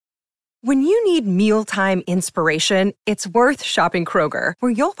When you need mealtime inspiration, it's worth shopping Kroger,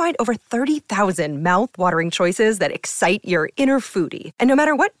 where you'll find over 30,000 mouth-watering choices that excite your inner foodie. And no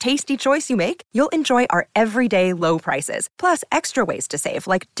matter what tasty choice you make, you'll enjoy our everyday low prices, plus extra ways to save,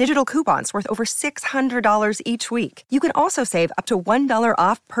 like digital coupons worth over $600 each week. You can also save up to $1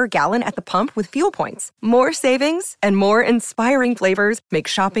 off per gallon at the pump with fuel points. More savings and more inspiring flavors make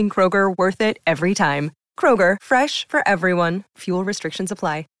shopping Kroger worth it every time. Kroger, fresh for everyone. Fuel restrictions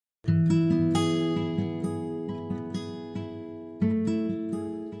apply.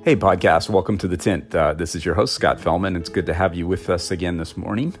 Hey, podcast. Welcome to The Tint. This is your host, Scott Fellman. It's good to have you with us again this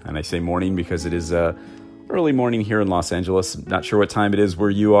morning. And I say morning because it is early morning here in Los Angeles. Not sure what time it is where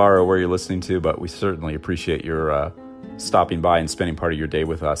you are or where you're listening to, but we certainly appreciate your stopping by and spending part of your day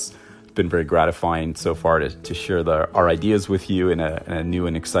with us. It's been very gratifying so far to share our ideas with you in a new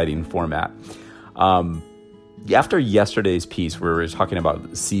and exciting format. After yesterday's piece, where we were talking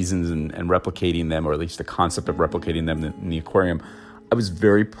about seasons and replicating them, or at least the concept of replicating them in the aquarium, I was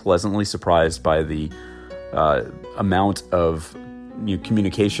very pleasantly surprised by the amount of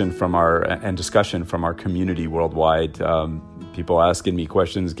communication from and discussion from our community worldwide. People asking me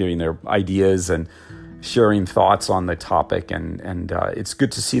questions, giving their ideas, and sharing thoughts on the topic. And it's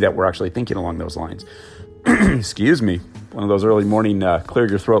good to see that we're actually thinking along those lines. Excuse me, one of those early morning clear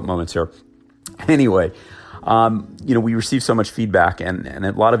your throat moments here. Anyway, we received so much feedback, and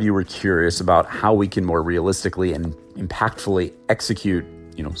a lot of you were curious about how we can more realistically and impactfully execute,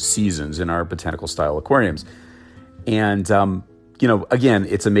 seasons in our botanical style aquariums. And, again,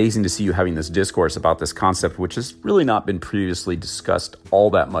 it's amazing to see you having this discourse about this concept, which has really not been previously discussed all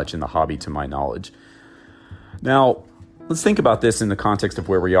that much in the hobby, to my knowledge. Now, let's think about this in the context of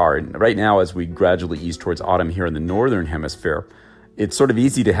where we are. And right now, as we gradually ease towards autumn here in the Northern Hemisphere, it's sort of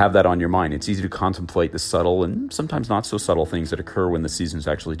easy to have that on your mind. It's easy to contemplate the subtle and sometimes not so subtle things that occur when the seasons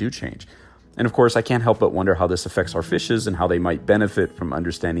actually do change. And of course, I can't help but wonder how this affects our fishes and how they might benefit from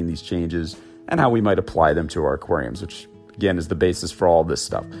understanding these changes and how we might apply them to our aquariums, which again is the basis for all this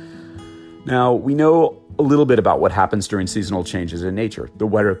stuff. Now, we know a little bit about what happens during seasonal changes in nature. The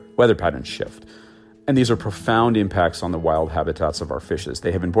weather patterns shift. And these are profound impacts on the wild habitats of our fishes.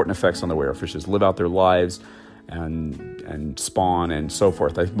 They have important effects on the way our fishes live out their lives and spawn and so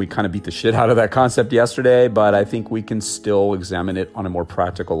forth. I think we kind of beat the shit out of that concept yesterday, but I think we can still examine it on a more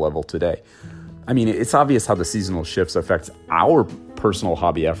practical level today. I mean, it's obvious how the seasonal shifts affects our personal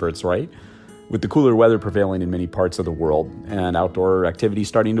hobby efforts, right? With the cooler weather prevailing in many parts of the world and outdoor activity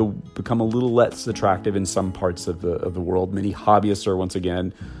starting to become a little less attractive in some parts of the world, many hobbyists are once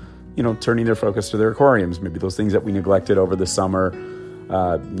again, turning their focus to their aquariums. Maybe those things that we neglected over the summer,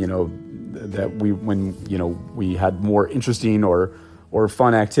 that we had more interesting or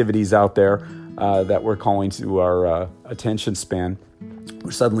fun activities out there that were calling to our attention span.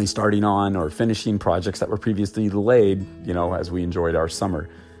 We're suddenly starting on or finishing projects that were previously delayed, as we enjoyed our summer.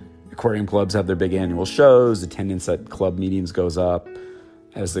 Aquarium clubs have their big annual shows. Attendance at club meetings goes up.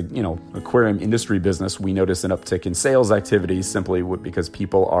 As the aquarium industry business, we notice an uptick in sales activities simply because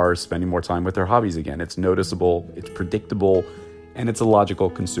people are spending more time with their hobbies again. It's noticeable, it's predictable, and it's a logical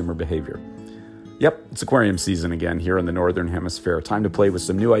consumer behavior. Yep, it's aquarium season again here in the Northern Hemisphere. Time to play with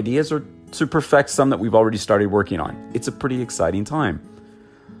some new ideas or to perfect some that we've already started working on. It's a pretty exciting time.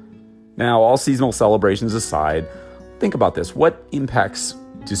 Now, all seasonal celebrations aside, think about this. What impacts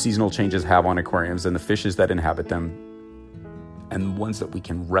do seasonal changes have on aquariums and the fishes that inhabit them, and ones that we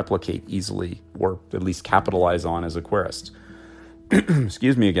can replicate easily or at least capitalize on as aquarists?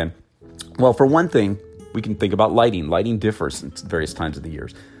 Excuse me again. Well, for one thing, we can think about lighting. Lighting differs at various times of the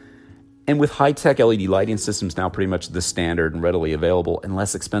years. And with high-tech LED lighting systems now pretty much the standard and readily available and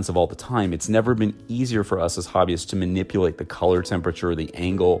less expensive all the time, it's never been easier for us as hobbyists to manipulate the color temperature, the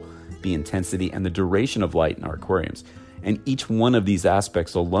angle, the intensity, and the duration of light in our aquariums. And each one of these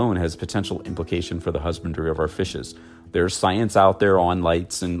aspects alone has potential implication for the husbandry of our fishes. There's science out there on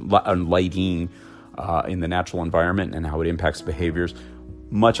lights and on lighting in the natural environment and how it impacts behaviors.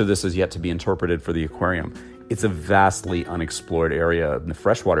 Much of this is yet to be interpreted for the aquarium. It's a vastly unexplored area in the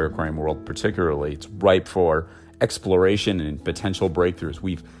freshwater aquarium world particularly. It's ripe for exploration and potential breakthroughs.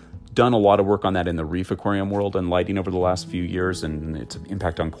 We've done a lot of work on that in the reef aquarium world and lighting over the last few years, and its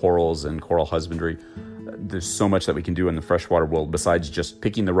impact on corals and coral husbandry. There's so much that we can do in the freshwater world besides just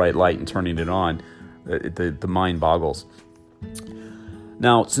picking the right light and turning it on. The mind boggles.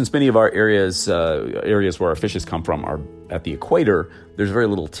 Now, since many of our areas where our fishes come from are at the equator, there's very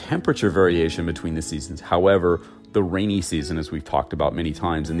little temperature variation between the seasons. However, the rainy season, as we've talked about many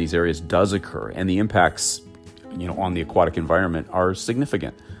times in these areas, does occur, and the impacts, on the aquatic environment are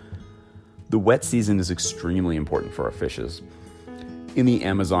significant. The wet season is extremely important for our fishes. In the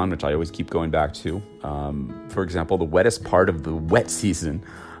Amazon, which I always keep going back to, for example, the wettest part of the wet season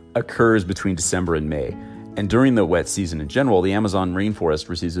occurs between December and May. And during the wet season in general, the Amazon rainforest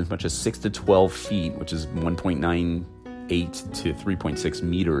receives as much as 6 to 12 feet, which is 1.98 to 3.6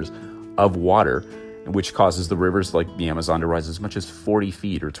 meters of water, which causes the rivers like the Amazon to rise as much as 40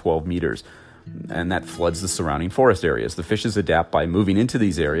 feet or 12 meters. And that floods the surrounding forest areas. The fishes adapt by moving into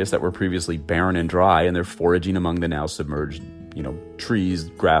these areas that were previously barren and dry, and they're foraging among the now submerged, trees,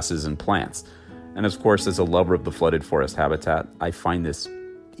 grasses, and plants. And of course, as a lover of the flooded forest habitat, I find this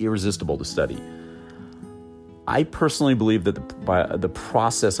irresistible to study. I personally believe that the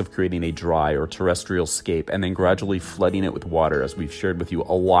process of creating a dry or terrestrial scape and then gradually flooding it with water, as we've shared with you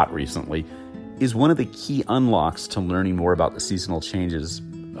a lot recently, is one of the key unlocks to learning more about the seasonal changes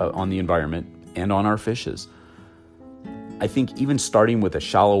on the environment and on our fishes. I think even starting with a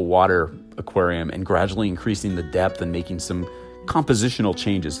shallow water aquarium and gradually increasing the depth and making some compositional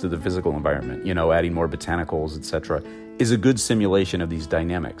changes to the physical environment, adding more botanicals, etc., is a good simulation of these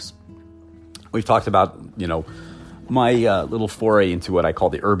dynamics. We've talked about, my little foray into what I call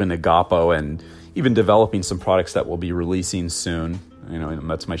the urban agapo, and even developing some products that we'll be releasing soon. And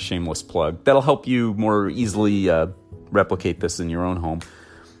that's my shameless plug. That'll help you more easily replicate this in your own home.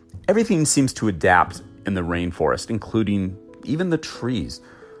 Everything seems to adapt in the rainforest, including even the trees.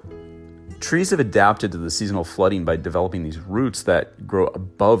 Trees have adapted to the seasonal flooding by developing these roots that grow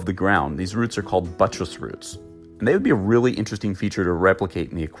above the ground. These roots are called buttress roots. And they would be a really interesting feature to replicate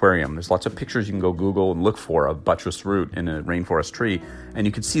in the aquarium. There's lots of pictures you can go Google and look for a buttress root in a rainforest tree, and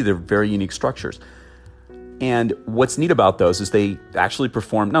you can see they're very unique structures. And what's neat about those is they actually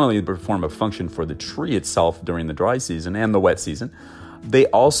not only perform a function for the tree itself during the dry season and the wet season, they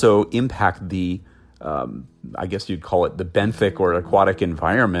also impact the, I guess you'd call it the benthic or aquatic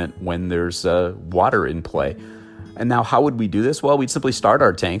environment when there's water in play. And now how would we do this? Well, we'd simply start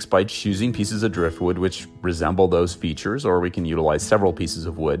our tanks by choosing pieces of driftwood which resemble those features, or we can utilize several pieces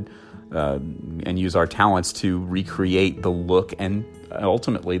of wood and use our talents to recreate the look and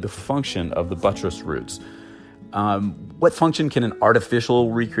ultimately the function of the buttress roots. What function can an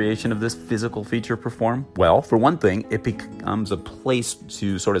artificial recreation of this physical feature perform? Well, for one thing, it becomes a place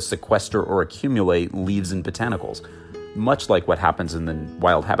to sort of sequester or accumulate leaves and botanicals, much like what happens in the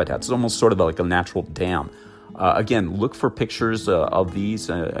wild habitats. It's almost sort of like a natural dam. Again, look for pictures of these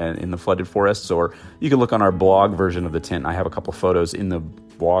in the flooded forests, or you can look on our blog version of the tint. I have a couple photos in the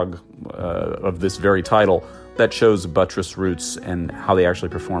blog of this very title that shows buttress roots and how they actually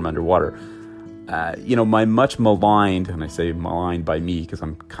perform underwater. My much maligned, and I say maligned by me because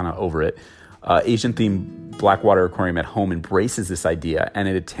I'm kind of over it, Asian-themed Blackwater Aquarium at Home embraces this idea, and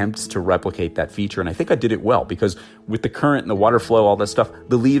it attempts to replicate that feature. And I think I did it well, because with the current and the water flow, all that stuff,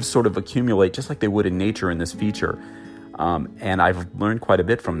 the leaves sort of accumulate just like they would in nature in this feature. And I've learned quite a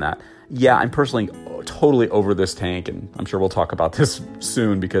bit from that. Yeah, I'm personally totally over this tank, and I'm sure we'll talk about this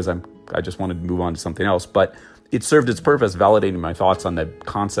soon because I just wanted to move on to something else. But it served its purpose, validating my thoughts on the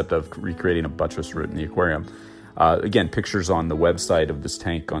concept of recreating a buttress root in the aquarium. Again, pictures on the website of this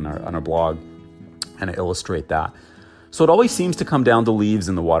tank on our blog, and I illustrate that. So it always seems to come down to leaves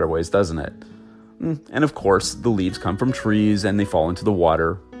in the waterways, doesn't it? And of course, the leaves come from trees and they fall into the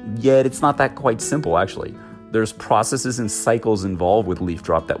water. Yet it's not that quite simple, actually. There's processes and cycles involved with leaf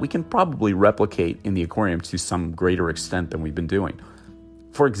drop that we can probably replicate in the aquarium to some greater extent than we've been doing.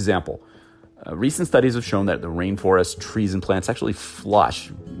 For example, recent studies have shown that the rainforest, trees, and plants actually flush,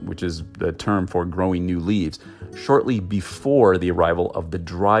 which is the term for growing new leaves, shortly before the arrival of the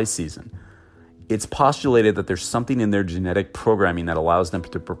dry season. It's postulated that there's something in their genetic programming that allows them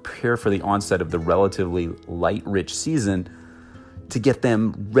to prepare for the onset of the relatively light-rich season to get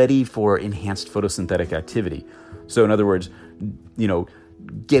them ready for enhanced photosynthetic activity. So in other words,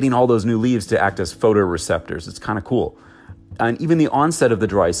 getting all those new leaves to act as photoreceptors. It's kind of cool. And even the onset of the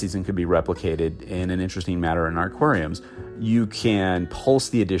dry season could be replicated in an interesting manner in our aquariums. You can pulse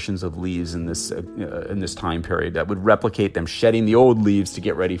the additions of leaves in this time period that would replicate them shedding the old leaves to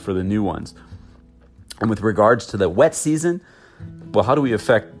get ready for the new ones. And with regards to the wet season, well, how do we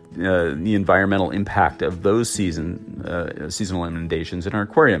affect the environmental impact of those seasonal inundations in our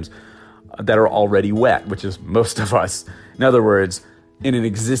aquariums that are already wet, which is most of us? In other words, in an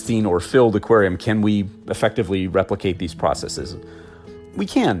existing or filled aquarium, can we effectively replicate these processes? We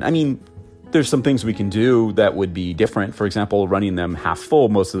can. I mean, there's some things we can do that would be different. For example, running them half full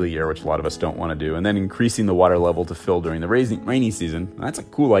most of the year, which a lot of us don't want to do, and then increasing the water level to fill during the rainy season. That's a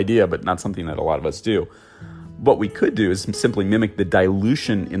cool idea, but not something that a lot of us do. What we could do is simply mimic the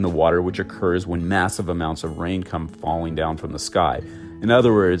dilution in the water which occurs when massive amounts of rain come falling down from the sky. In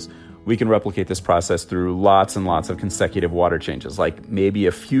other words, we can replicate this process through lots and lots of consecutive water changes, like maybe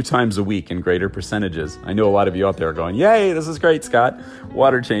a few times a week in greater percentages. I know a lot of you out there are going, yay, this is great, Scott.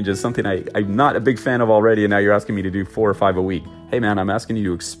 Water changes, something I'm not a big fan of already, and now you're asking me to do 4 or 5 a week. Hey man, I'm asking you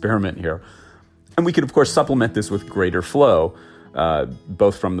to experiment here. And we could, of course, supplement this with greater flow,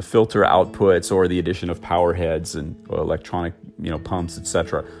 both from the filter outputs or the addition of power heads and electronic pumps,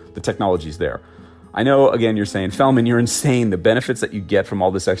 etc. The technology's there. I know, again, you're saying, Fellman, you're insane. The benefits that you get from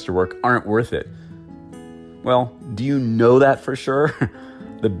all this extra work aren't worth it. Well, do you know that for sure?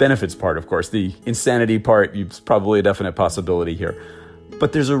 The benefits part, of course. The insanity part, it's probably a definite possibility here.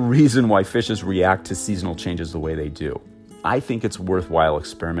 But there's a reason why fishes react to seasonal changes the way they do. I think it's worthwhile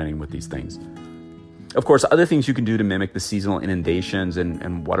experimenting with these things. Of course, other things you can do to mimic the seasonal inundations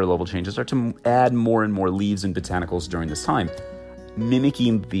and water level changes are to add more and more leaves and botanicals during this time,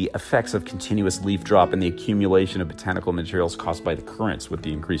 mimicking the effects of continuous leaf drop and the accumulation of botanical materials caused by the currents with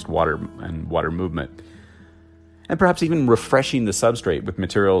the increased water and water movement. And perhaps even refreshing the substrate with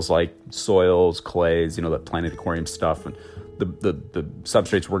materials like soils, clays, that Planet Aquarium stuff, and the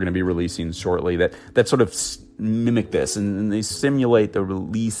substrates we're going to be releasing shortly that sort of mimic this, and they simulate the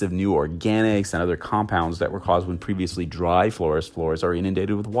release of new organics and other compounds that were caused when previously dry forest floors are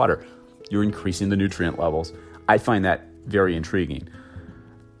inundated with water. You're increasing the nutrient levels. I find that very intriguing.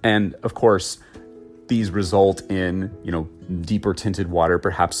 And of course, these result in, deeper tinted water,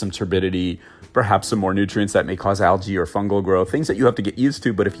 perhaps some turbidity, perhaps some more nutrients that may cause algae or fungal growth, things that you have to get used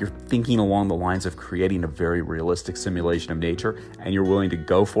to. But if you're thinking along the lines of creating a very realistic simulation of nature and you're willing to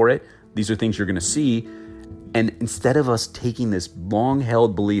go for it, these are things you're going to see. And instead of us taking this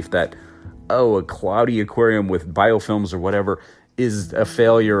long-held belief that, a cloudy aquarium with biofilms or whatever is a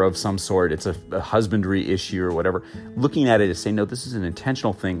failure of some sort, it's a husbandry issue or whatever, looking at it and saying, no, this is an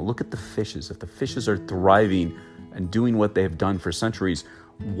intentional thing. Look at the fishes. If the fishes are thriving and doing what they have done for centuries,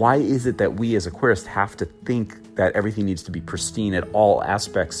 why is it that we as aquarists have to think that everything needs to be pristine at all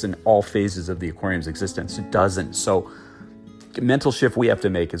aspects and all phases of the aquarium's existence? It doesn't. So mental shift we have to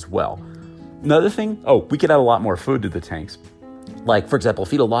make as well. Another thing, we could add a lot more food to the tanks. Like, for example,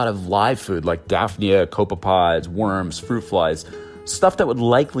 feed a lot of live food like Daphnia, copepods, worms, fruit flies, stuff that would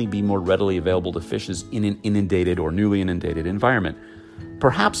likely be more readily available to fishes in an inundated or newly inundated environment.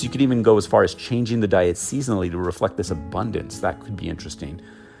 Perhaps you could even go as far as changing the diet seasonally to reflect this abundance. That could be interesting.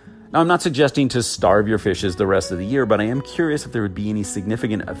 Now, I'm not suggesting to starve your fishes the rest of the year, but I am curious if there would be any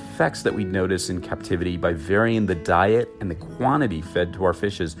significant effects that we'd notice in captivity by varying the diet and the quantity fed to our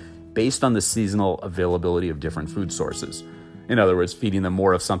fishes based on the seasonal availability of different food sources. In other words, feeding them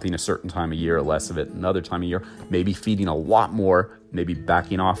more of something a certain time of year, or less of it another time of year, maybe feeding a lot more, maybe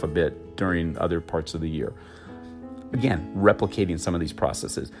backing off a bit during other parts of the year. Again, replicating some of these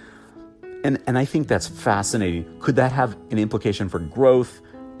processes. And I think that's fascinating. Could that have an implication for growth,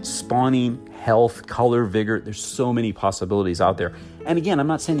 spawning, health, color, vigor? There's so many possibilities out there. And again, I'm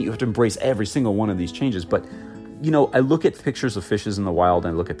not saying that you have to embrace every single one of these changes, but I look at pictures of fishes in the wild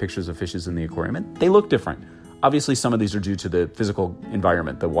and I look at pictures of fishes in the aquarium, and they look different. Obviously, some of these are due to the physical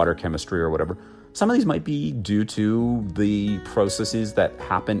environment, the water chemistry or whatever. Some of these might be due to the processes that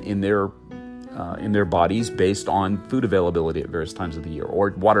happen in their bodies based on food availability at various times of the year,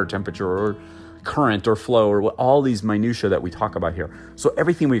 or water temperature, or current, or flow, or all these minutiae that we talk about here. So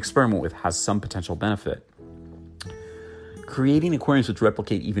everything we experiment with has some potential benefit. Creating aquariums which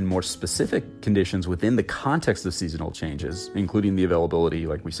replicate even more specific conditions within the context of seasonal changes, including the availability,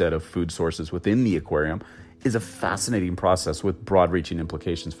 like we said, of food sources within the aquarium, is a fascinating process with broad-reaching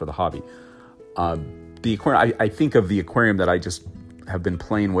implications for the hobby. The aquarium, I think of the aquarium that I just have been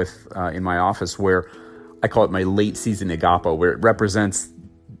playing with in my office, where I call it my late season agapo, where it represents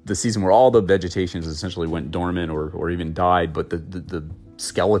the season where all the vegetations essentially went dormant or even died, but the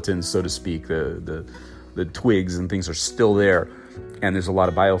skeletons, so to speak, the twigs and things are still there, and there's a lot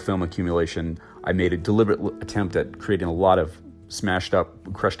of biofilm accumulation. I made a deliberate attempt at creating a lot of smashed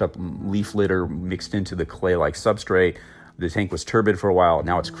up, crushed up leaf litter mixed into the clay-like substrate. The tank was turbid for a while.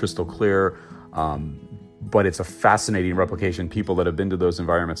 Now it's crystal clear, but it's a fascinating replication. People that have been to those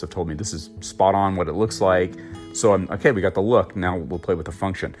environments have told me this is spot on what it looks like. So we got the look. Now we'll play with the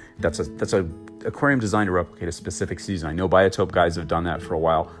function. That's a aquarium designed to replicate a specific season. I know Biotope guys have done that for a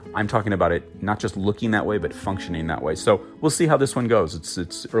while. I'm talking about it not just looking that way, but functioning that way. So we'll see how this one goes.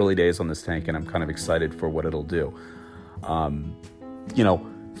 It's early days on this tank, and I'm kind of excited for what it'll do.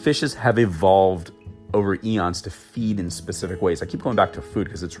 Fishes have evolved over eons to feed in specific ways. I keep going back to food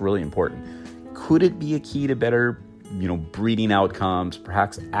because it's really important. Could it be a key to better, breeding outcomes,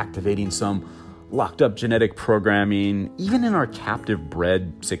 perhaps activating some locked up genetic programming, even in our captive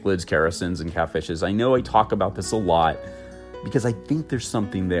bred cichlids, characins, and catfishes? I know I talk about this a lot, because I think there's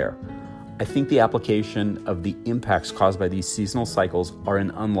something there. I think the application of the impacts caused by these seasonal cycles are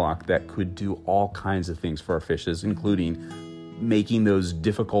an unlock that could do all kinds of things for our fishes, including making those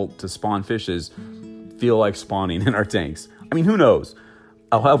difficult to spawn fishes feel like spawning in our tanks. I mean, who knows?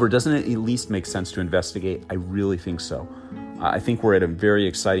 However, doesn't it at least make sense to investigate? I really think so. I think we're at a very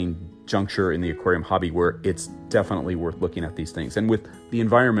exciting juncture in the aquarium hobby where it's definitely worth looking at these things. And with the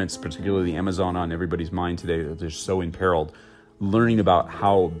environments, particularly the Amazon, on everybody's mind today, that they're so imperiled, learning about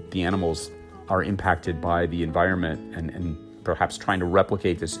how the animals are impacted by the environment and perhaps trying to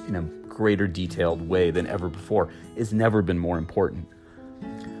replicate this in a greater detailed way than ever before has never been more important.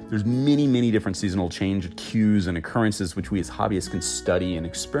 There's many different seasonal change cues and occurrences which we as hobbyists can study and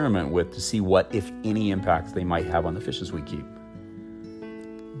experiment with to see what, if any, impacts they might have on the fishes we keep.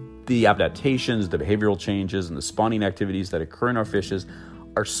 The adaptations, the behavioral changes, and the spawning activities that occur in our fishes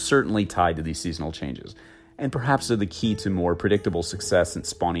are certainly tied to these seasonal changes, and perhaps are the key to more predictable success in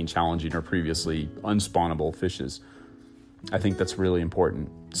spawning challenging or previously unspawnable fishes. I think that's really important,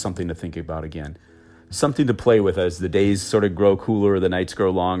 something to think about again. Something to play with as the days sort of grow cooler, the nights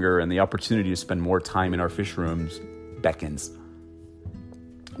grow longer, and the opportunity to spend more time in our fish rooms beckons.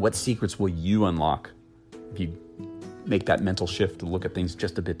 What secrets will you unlock if you make that mental shift to look at things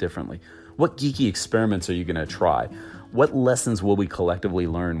just a bit differently? What geeky experiments are you going to try? What lessons will we collectively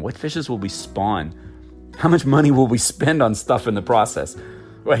learn? What fishes will we spawn? How much money will we spend on stuff in the process?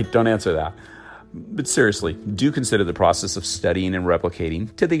 Wait, don't answer that. But seriously, do consider the process of studying and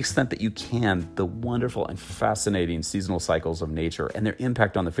replicating, to the extent that you can, the wonderful and fascinating seasonal cycles of nature and their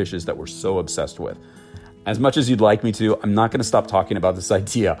impact on the fishes that we're so obsessed with. As much as you'd like me to, I'm not going to stop talking about this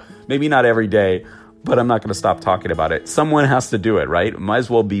idea. Maybe not every day, but I'm not going to stop talking about it. Someone has to do it, right? It might as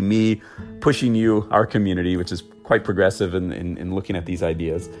well be me pushing you, our community, which is quite progressive in looking at these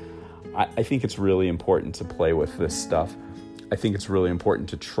ideas. I think it's really important to play with this stuff. I think it's really important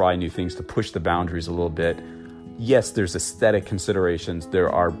to try new things, to push the boundaries a little bit. Yes, there's aesthetic considerations, there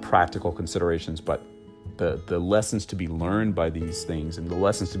are practical considerations, but the lessons to be learned by these things and the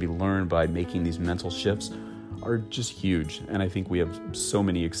lessons to be learned by making these mental shifts are just huge. And I think we have so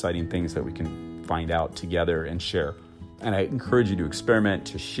many exciting things that we can find out together and share. And I encourage you to experiment,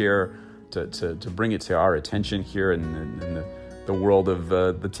 to share, to bring it to our attention here in the world of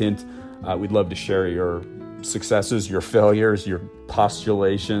the tint. We'd love to share your successes, your failures, your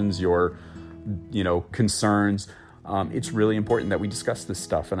postulations, your concerns. It's really important that we discuss this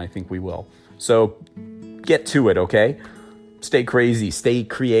stuff, and I think we will. So get to it, okay? Stay crazy, stay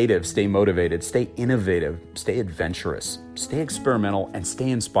creative, stay motivated, stay innovative, stay adventurous, stay experimental, and stay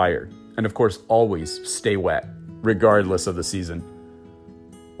inspired. And of course, always stay wet, regardless of the season.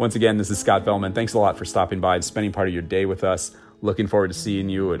 Once again, this is Scott Fellman. Thanks a lot for stopping by and spending part of your day with us. Looking forward to seeing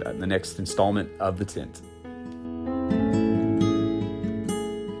you at the next installment of The Tint.